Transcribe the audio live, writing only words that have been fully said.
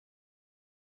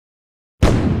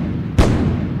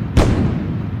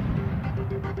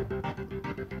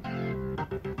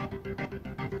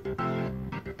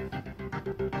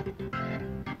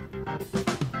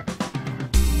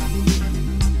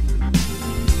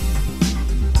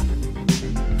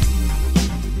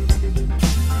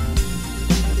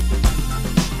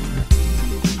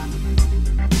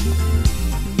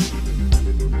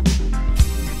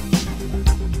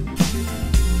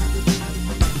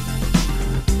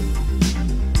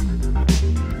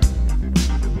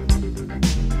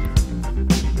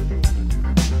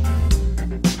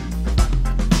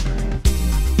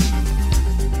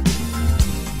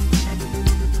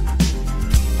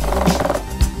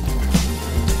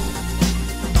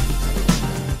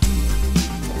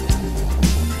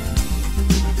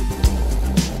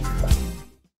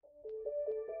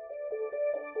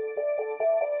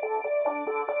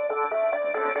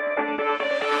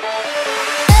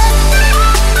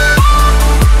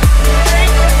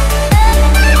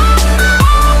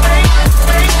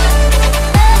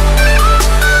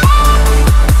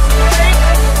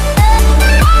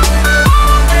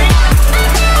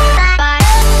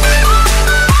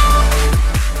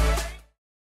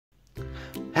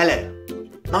Hello,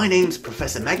 my name's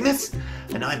Professor Magnus,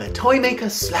 and I'm a toy maker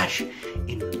slash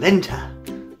inventor.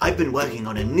 I've been working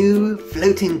on a new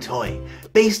floating toy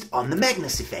based on the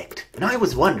Magnus effect, and I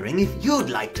was wondering if you'd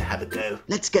like to have a go.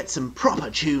 Let's get some proper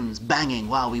tunes banging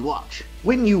while we watch.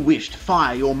 When you wish to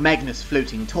fire your Magnus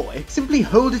floating toy, simply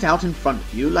hold it out in front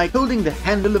of you like holding the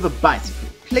handle of a bicycle.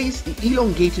 Place the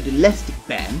elongated elastic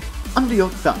band under your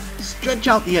thumb. Stretch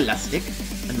out the elastic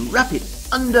and wrap it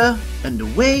under and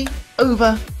away,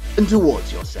 over and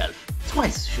towards yourself.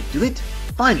 Twice should do it.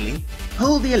 Finally,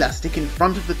 hold the elastic in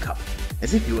front of the cup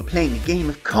as if you were playing a game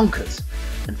of conkers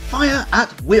and fire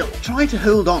at will. Try to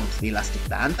hold on to the elastic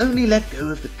band, only let go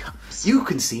of the cups. You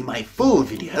can see my full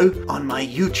video on my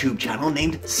YouTube channel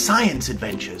named Science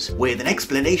Adventures, with an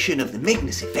explanation of the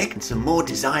Magnus effect and some more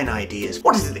design ideas.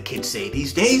 What is it the kids say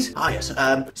these days? Ah yes,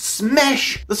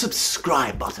 smash the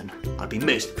subscribe button. I'd be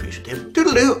most appreciative.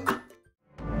 Toodaloo!